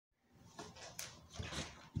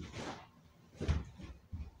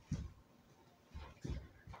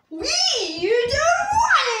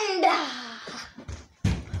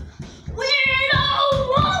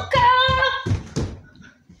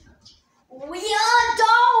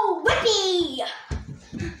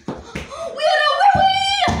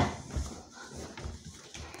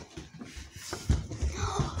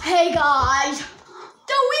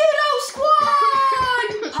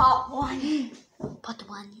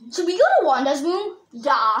Should we go to Wanda's room?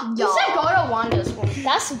 Yeah. You said go to Wanda's room.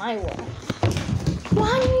 That's my room.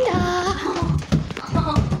 Wanda.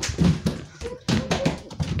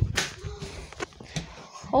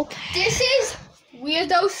 Okay. This is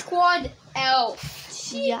Weirdo Squad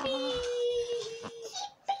Elf. Yeah.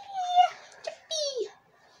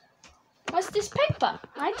 What's this paper?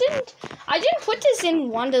 I didn't put this in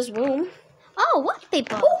Wanda's room. Oh, what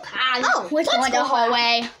paper? Oh, let's go in the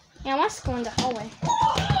hallway. Yeah, let's go in the hallway.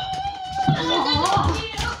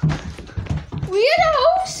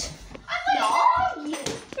 Weirdos!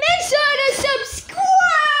 Make sure to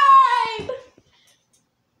subscribe!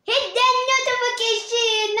 Hit that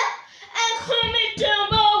notification and comment down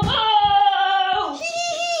below.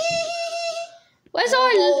 Where's our...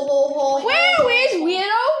 Where is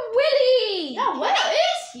Weirdo Willie? Yeah, where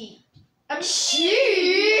is he? I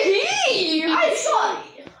saw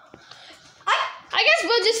it. I guess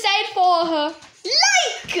we'll just say it for her.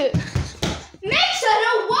 Like! Make sure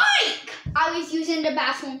to like! I was using the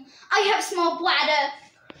bathroom. I have small bladder.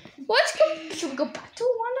 Let's go. Should we go back to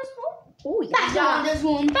Wanda's room? Oh, yeah. Back to Wanda's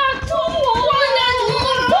room. Back to Wanda's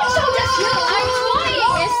room. Don't show this here. I'm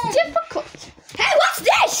trying. It's difficult. Hey, what's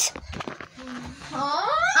this?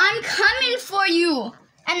 I'm coming for you.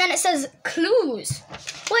 And then it says clues.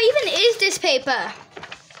 What even is this paper?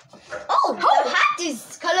 Oh, the hat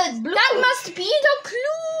is colored blue. That must be the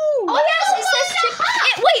clue. Oh yes, it says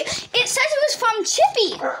wait, it says it was from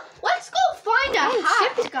Chippy. Let's go find a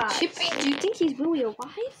hat, guys. Chippy, do you think he's really alive?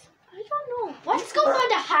 I don't know. Let's go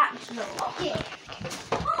find a hat. Okay.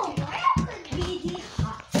 Oh, where could be the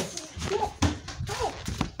hats?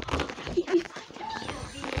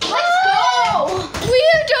 Let's go.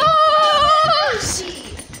 Weirdos.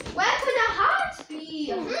 Where could the hats be?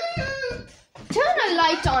 Turn a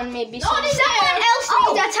light on, maybe. Not in Someone there. else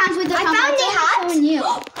needs their hands with the I camera. found the hat. Showing you.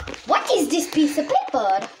 What is this piece of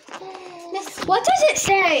paper? What does it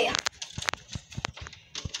say?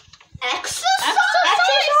 Exercise.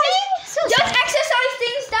 Just exercise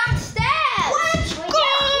things downstairs. Let's go.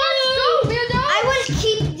 Let's go, weirdo. I will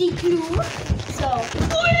keep the clue. So.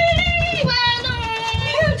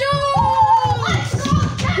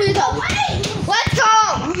 Let's go.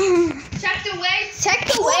 Check the weight. Check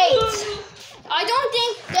the weight. I don't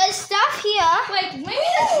think there's stuff here. Wait, maybe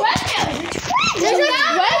there's treadmill. There's a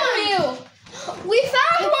treadmill. We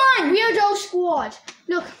found one. Weirdo Squad.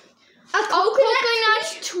 Look, a coconut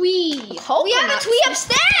tree. We have a tree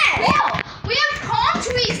upstairs. Yeah. We have palm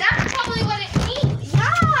trees. That's probably what it means.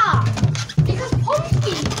 Yeah. Because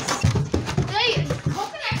pumpkins.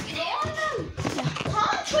 Coconuts get on them. Yeah.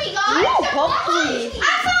 Palm tree, guys. Ooh, palm tree. I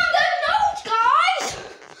found a note, guys.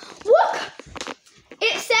 Look.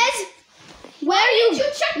 It says where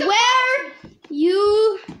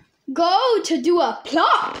you go to do a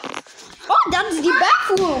plop. Oh, that's the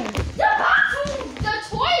bathroom. The bathroom. The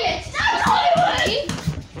toilet. The toilet.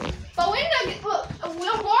 But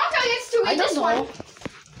Wonka gets to read this one.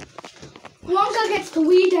 Wonka gets to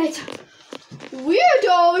read it.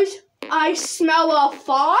 Weirdos. I smell a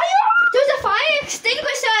fire. There's a fire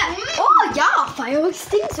extinguisher. Oh yeah, fire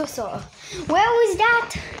extinguisher. Where was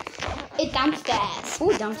that? It's downstairs.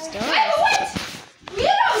 Oh, downstairs. Wait.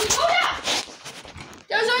 Weirdos, hold up.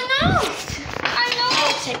 There's a note. I know.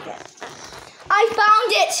 I'll take it. I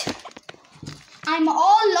found it. I'm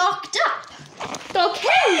all locked up.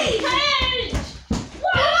 Okay. Hey. Who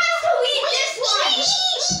wants to read this one?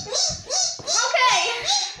 Okay.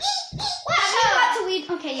 What? You got to read.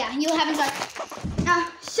 Okay, yeah, you haven't got.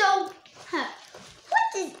 What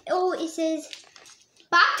is? Oh, it says.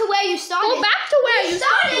 Back to where you started. Go back to where you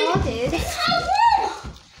started.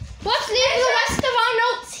 Let's leave the rest of our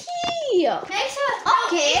notes here. Make sure.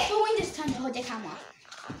 Okay. It's Belinda's turn to hold the camera.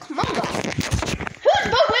 Come on, guys. Who's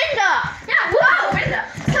Belinda? Yeah, who's Belinda?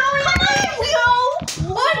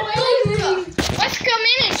 Let's come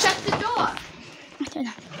in and shut the door.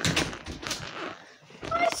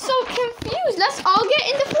 I'm so confused. Let's all get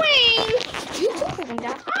in the frame. You too,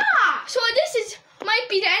 Belinda. So this might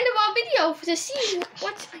be the end of our video to see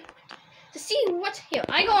what's here.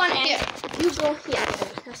 I go on here. You go here.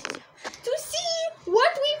 To see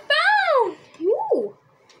what we found. Ooh.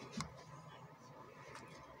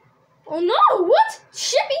 Oh no! What?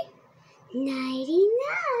 Shippy. 99.